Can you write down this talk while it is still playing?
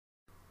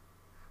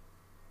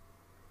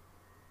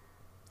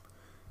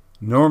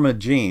Norma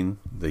Jean,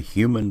 the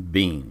human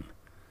being,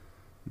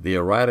 the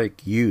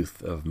erratic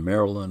youth of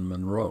Marilyn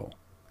Monroe.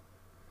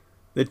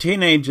 The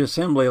teenage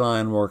assembly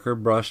line worker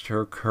brushed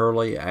her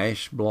curly,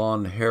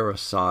 ash-blonde hair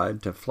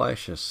aside to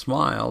flash a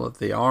smile at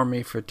the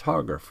army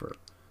photographer.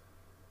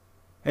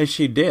 As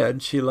she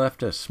did, she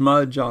left a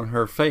smudge on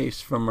her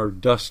face from her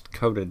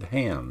dust-coated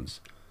hands.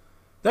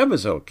 That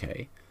was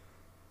okay.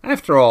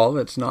 After all,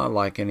 it's not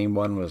like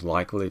anyone was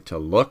likely to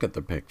look at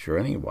the picture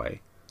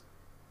anyway.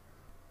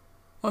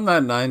 On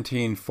that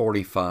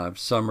 1945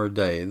 summer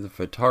day, the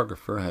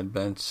photographer had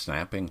been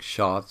snapping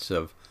shots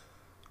of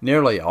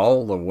nearly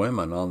all the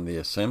women on the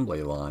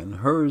assembly line.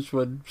 Hers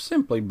would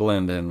simply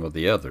blend in with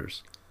the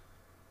others.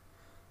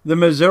 The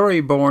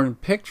Missouri-born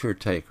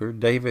picture-taker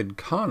David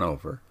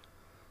Conover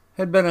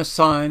had been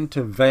assigned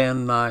to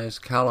Van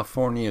Nuys,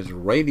 California's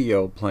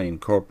Radioplane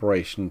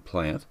Corporation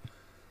plant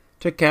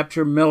to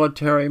capture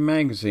military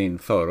magazine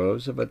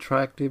photos of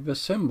attractive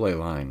assembly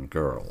line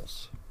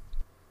girls.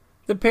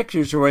 The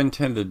pictures were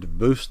intended to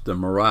boost the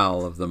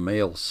morale of the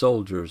male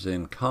soldiers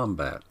in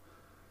combat.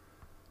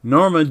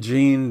 Norma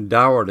Jean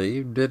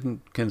Dougherty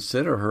didn't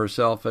consider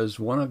herself as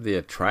one of the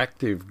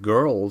attractive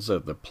girls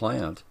at the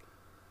plant,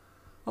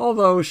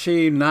 although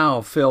she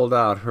now filled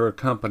out her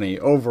company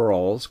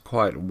overalls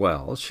quite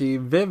well. She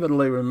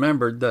vividly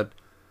remembered that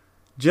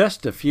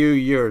just a few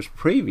years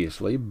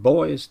previously,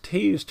 boys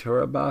teased her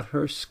about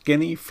her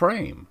skinny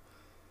frame.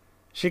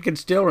 She could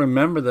still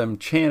remember them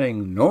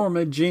chanting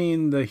 "Norma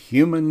Jean, the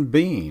human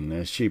being"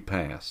 as she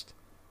passed.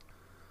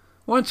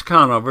 Once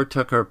Conover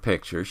took her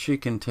picture, she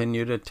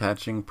continued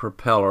attaching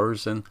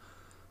propellers and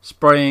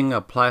spraying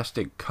a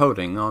plastic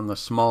coating on the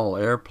small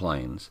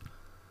airplanes.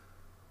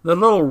 The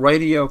little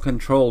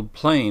radio-controlled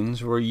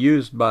planes were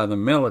used by the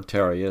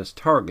military as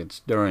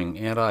targets during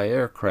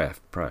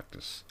anti-aircraft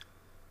practice.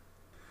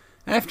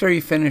 After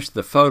he finished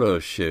the photo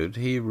shoot,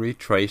 he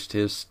retraced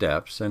his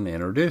steps and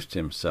introduced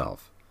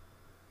himself.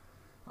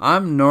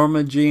 "I'm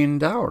Norma Jean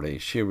Dougherty,"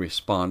 she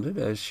responded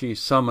as she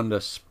summoned a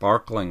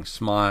sparkling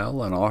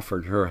smile and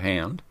offered her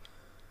hand.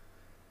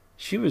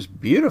 She was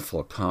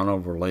beautiful,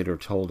 Conover later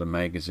told a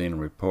magazine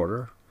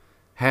reporter.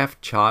 Half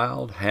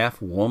child,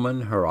 half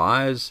woman, her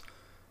eyes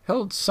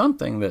held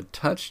something that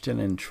touched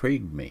and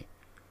intrigued me.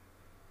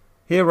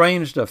 He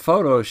arranged a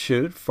photo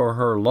shoot for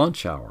her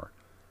lunch hour.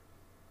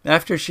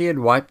 After she had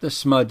wiped the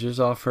smudges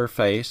off her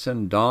face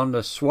and donned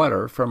a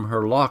sweater from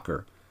her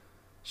locker,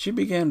 she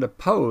began to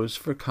pose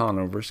for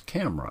Conover's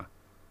camera.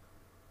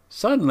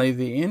 Suddenly,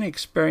 the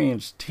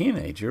inexperienced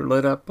teenager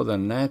lit up with a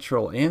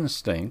natural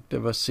instinct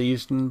of a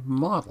seasoned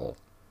model.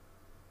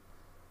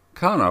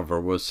 Conover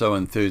was so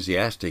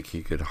enthusiastic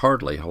he could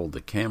hardly hold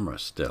the camera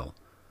still.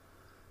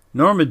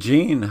 Norma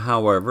Jean,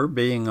 however,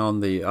 being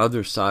on the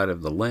other side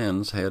of the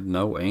lens, had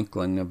no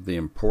inkling of the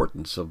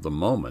importance of the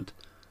moment.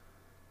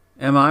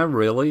 "Am I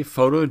really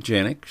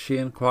photogenic?" she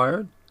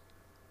inquired.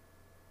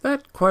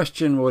 That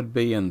question would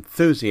be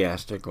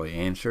enthusiastically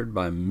answered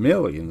by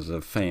millions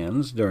of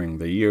fans during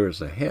the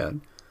years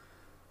ahead.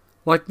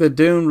 Like the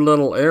doomed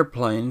little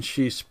airplanes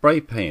she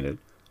spray-painted,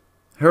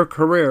 her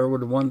career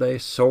would one day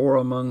soar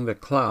among the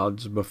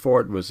clouds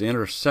before it was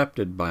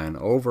intercepted by an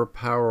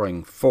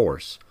overpowering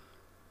force,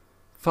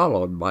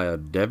 followed by a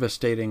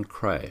devastating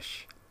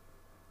crash.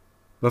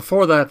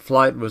 Before that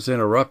flight was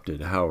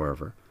interrupted,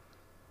 however,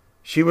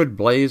 she would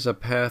blaze a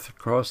path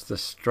across the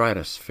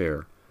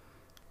stratosphere,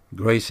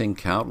 gracing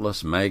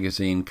countless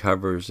magazine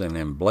covers and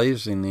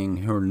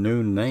emblazoning her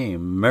new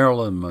name,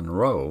 Marilyn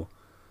Monroe,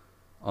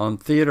 on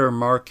theater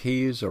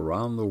marquees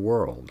around the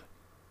world.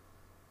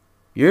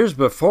 Years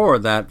before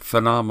that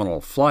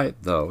phenomenal flight,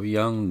 though,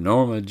 young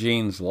Norma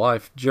Jean's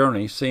life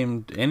journey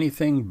seemed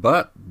anything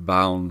but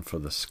bound for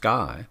the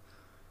sky.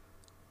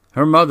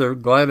 Her mother,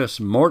 Gladys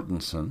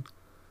Mortensen,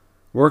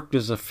 worked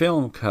as a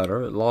film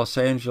cutter at Los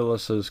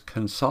Angeles'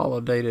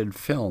 Consolidated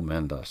Film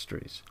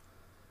Industries.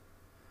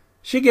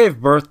 She gave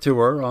birth to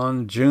her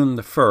on June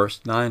the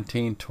 1st,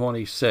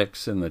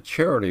 1926, in the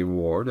charity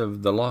ward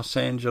of the Los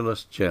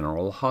Angeles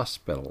General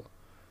Hospital.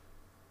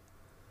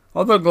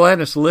 Although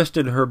Gladys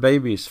listed her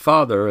baby's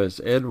father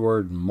as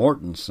Edward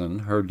Mortensen,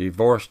 her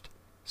divorced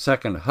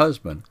second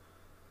husband,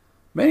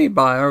 many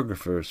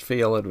biographers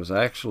feel it was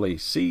actually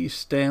C.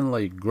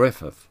 Stanley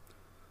Griffith,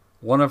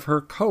 one of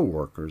her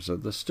co-workers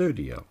at the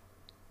studio.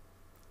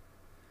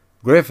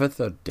 Griffith,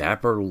 a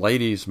dapper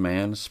ladies'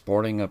 man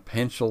sporting a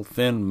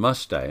pencil-thin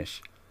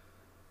mustache,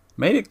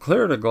 made it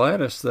clear to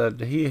Gladys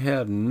that he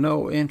had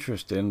no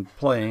interest in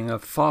playing a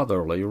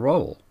fatherly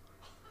role.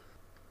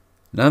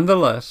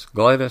 Nonetheless,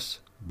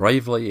 Gladys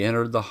bravely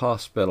entered the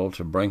hospital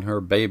to bring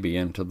her baby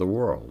into the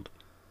world.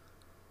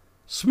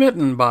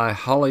 Smitten by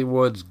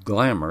Hollywood's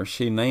glamour,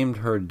 she named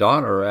her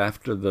daughter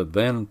after the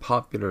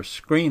then-popular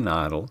screen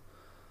idol,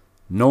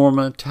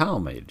 Norma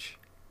Talmadge.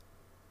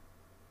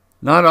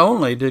 Not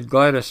only did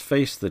Gladys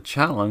face the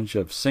challenge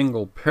of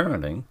single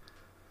parenting,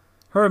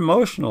 her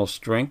emotional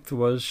strength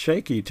was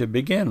shaky to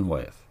begin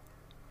with.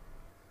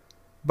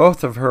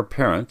 Both of her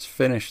parents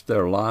finished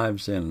their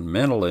lives in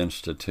mental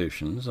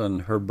institutions,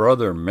 and her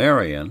brother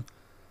Marion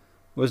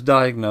was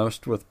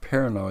diagnosed with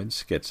paranoid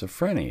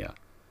schizophrenia.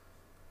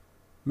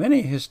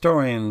 Many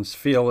historians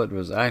feel it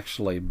was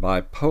actually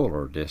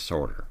bipolar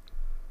disorder.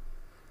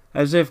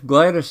 As if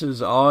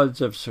Gladys's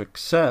odds of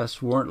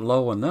success weren't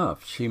low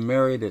enough, she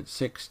married at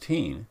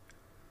 16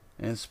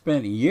 and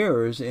spent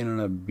years in an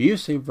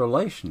abusive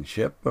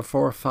relationship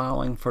before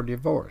filing for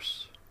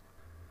divorce.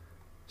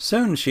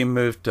 Soon she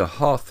moved to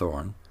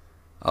Hawthorne,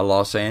 a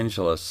Los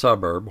Angeles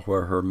suburb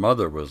where her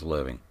mother was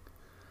living.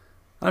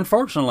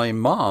 Unfortunately,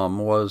 Mom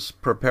was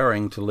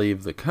preparing to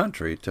leave the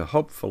country to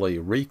hopefully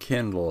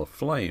rekindle a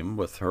flame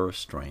with her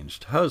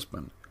estranged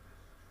husband.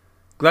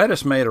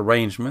 Gladys made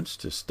arrangements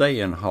to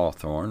stay in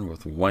Hawthorne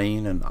with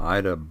Wayne and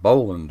Ida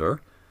Bolander,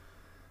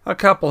 a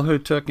couple who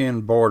took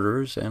in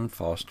boarders and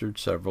fostered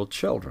several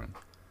children.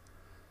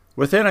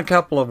 Within a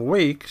couple of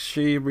weeks,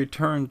 she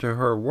returned to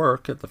her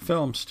work at the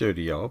film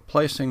studio,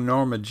 placing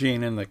Norma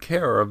Jean in the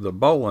care of the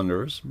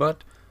Bolanders,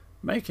 but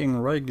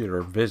making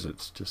regular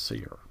visits to see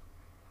her.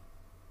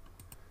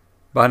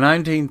 By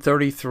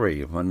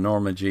 1933, when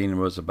Norma Jean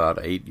was about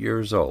 8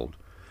 years old,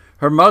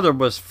 her mother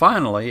was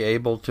finally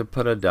able to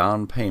put a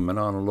down payment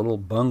on a little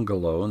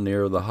bungalow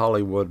near the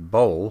Hollywood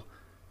Bowl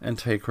and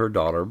take her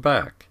daughter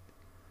back.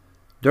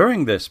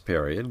 During this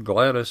period,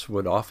 Gladys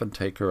would often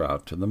take her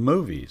out to the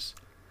movies.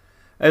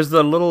 As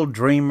the little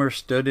dreamer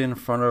stood in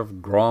front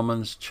of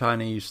Grauman's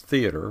Chinese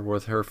Theater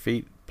with her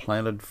feet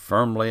planted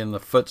firmly in the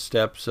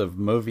footsteps of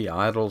movie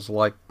idols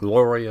like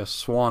Gloria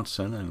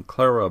Swanson and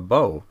Clara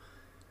Bow,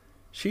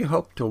 she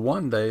hoped to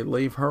one day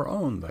leave her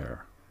own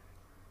there.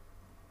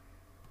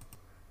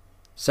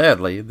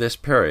 Sadly, this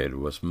period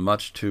was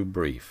much too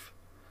brief.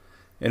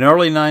 In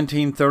early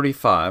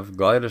 1935,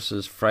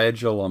 Gladys's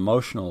fragile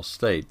emotional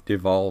state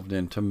devolved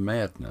into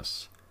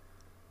madness.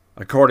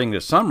 According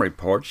to some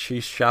reports, she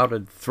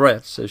shouted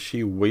threats as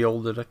she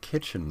wielded a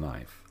kitchen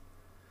knife.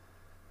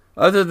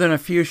 Other than a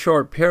few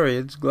short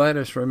periods,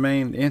 Gladys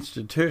remained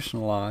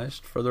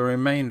institutionalized for the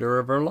remainder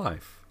of her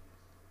life.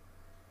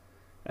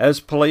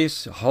 As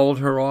police hauled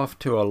her off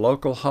to a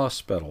local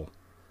hospital,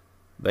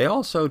 they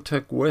also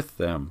took with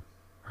them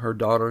her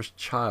daughter's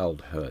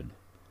childhood.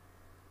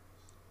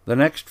 The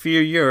next few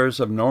years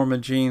of Norma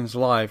Jean's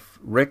life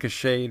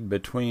ricocheted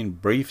between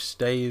brief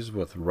stays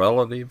with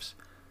relatives,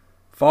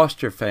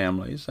 foster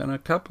families, and a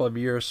couple of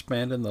years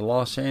spent in the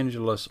Los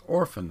Angeles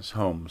Orphans'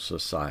 Home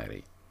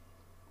Society.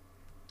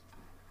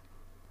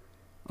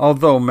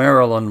 Although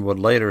Marilyn would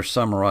later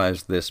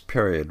summarize this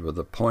period with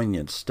a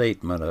poignant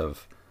statement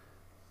of,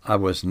 "I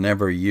was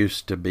never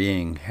used to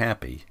being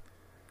happy,"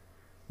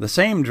 the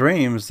same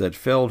dreams that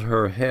filled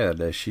her head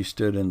as she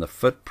stood in the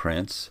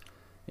footprints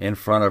in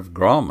front of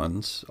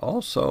Grauman's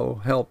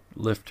also helped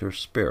lift her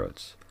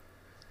spirits.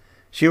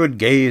 She would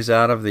gaze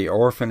out of the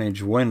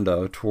orphanage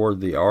window toward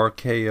the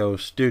RKO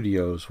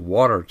Studios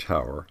water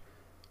tower,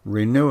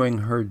 renewing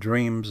her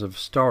dreams of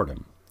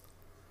stardom.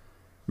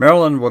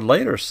 Marilyn would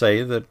later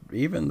say that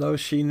even though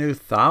she knew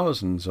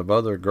thousands of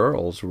other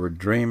girls were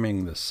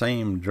dreaming the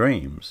same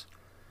dreams,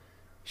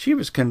 she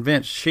was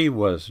convinced she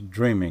was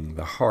dreaming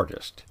the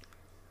hardest.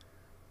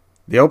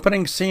 The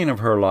opening scene of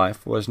her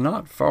life was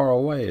not far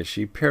away as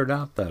she peered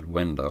out that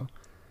window.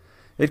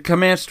 It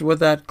commenced with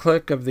that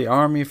click of the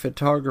Army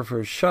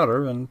photographer's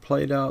shutter and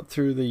played out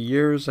through the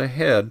years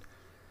ahead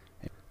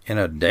in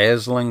a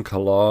dazzling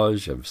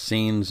collage of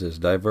scenes as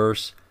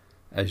diverse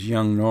as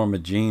young Norma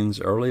Jean's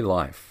early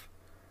life.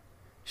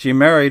 She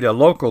married a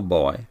local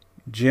boy,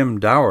 Jim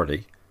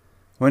Dougherty,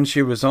 when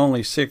she was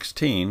only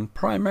 16,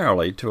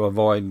 primarily to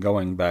avoid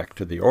going back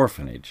to the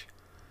orphanage.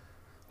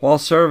 While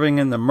serving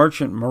in the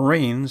Merchant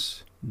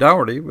Marines,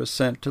 Dougherty was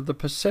sent to the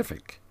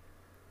Pacific.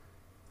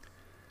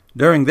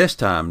 During this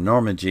time,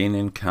 Norma Jean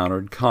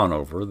encountered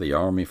Conover, the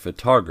Army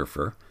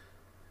photographer,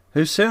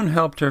 who soon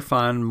helped her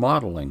find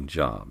modeling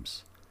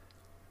jobs.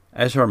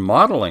 As her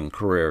modeling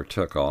career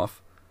took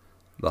off,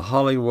 the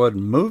Hollywood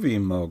movie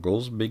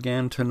moguls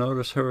began to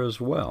notice her as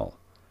well.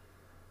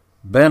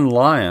 Ben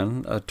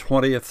Lyon, a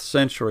 20th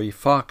Century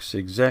Fox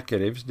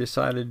executive,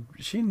 decided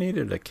she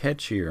needed a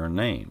catchier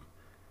name.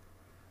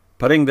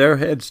 Putting their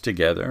heads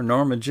together,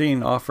 Norma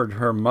Jean offered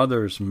her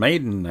mother's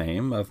maiden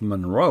name of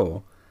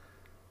Monroe,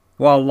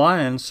 while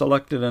Lyon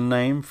selected a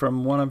name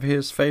from one of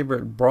his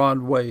favorite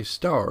Broadway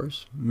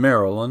stars,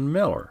 Marilyn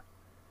Miller.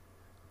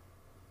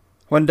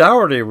 When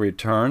Dougherty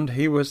returned,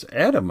 he was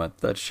adamant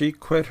that she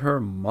quit her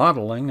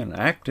modeling and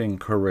acting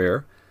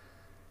career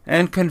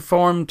and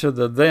conform to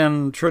the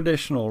then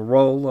traditional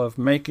role of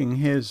making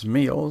his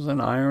meals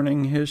and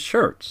ironing his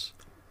shirts.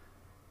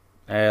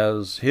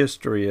 As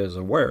history is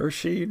aware,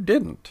 she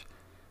didn't.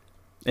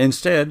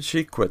 Instead,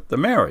 she quit the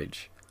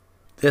marriage.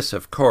 This,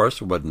 of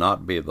course, would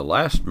not be the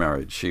last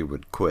marriage she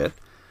would quit.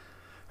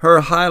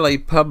 Her highly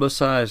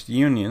publicized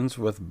unions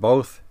with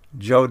both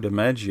Joe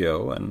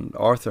DiMaggio and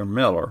Arthur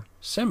Miller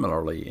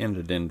similarly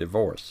ended in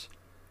divorce.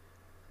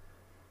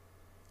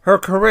 Her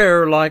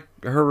career, like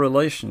her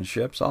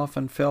relationships,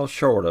 often fell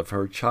short of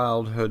her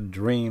childhood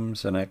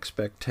dreams and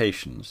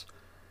expectations.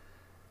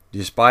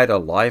 Despite a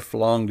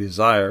lifelong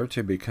desire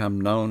to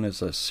become known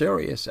as a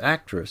serious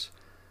actress,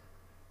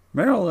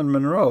 Marilyn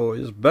Monroe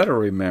is better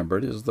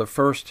remembered as the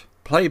first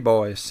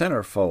Playboy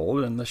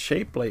centerfold and the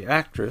shapely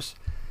actress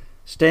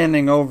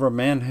standing over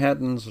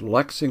Manhattan's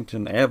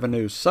Lexington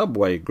Avenue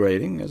subway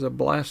grating as a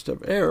blast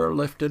of air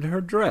lifted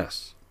her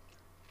dress.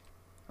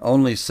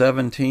 Only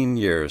 17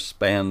 years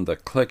spanned the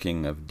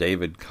clicking of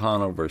David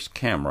Conover's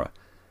camera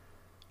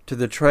to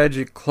the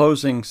tragic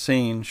closing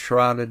scene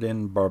shrouded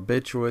in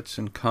barbiturates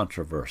and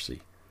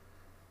controversy.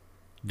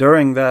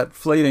 During that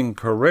fleeting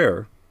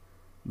career,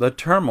 the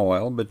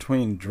turmoil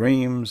between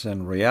dreams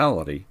and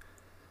reality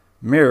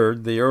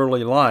mirrored the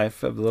early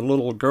life of the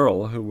little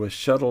girl who was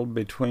shuttled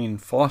between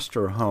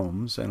foster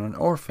homes and an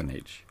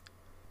orphanage.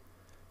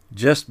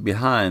 Just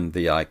behind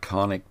the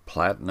iconic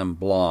platinum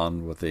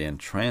blonde with the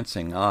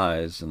entrancing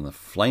eyes and the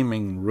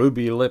flaming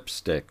ruby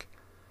lipstick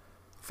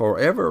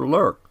forever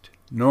lurked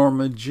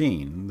Norma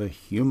Jean, the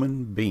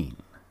human being.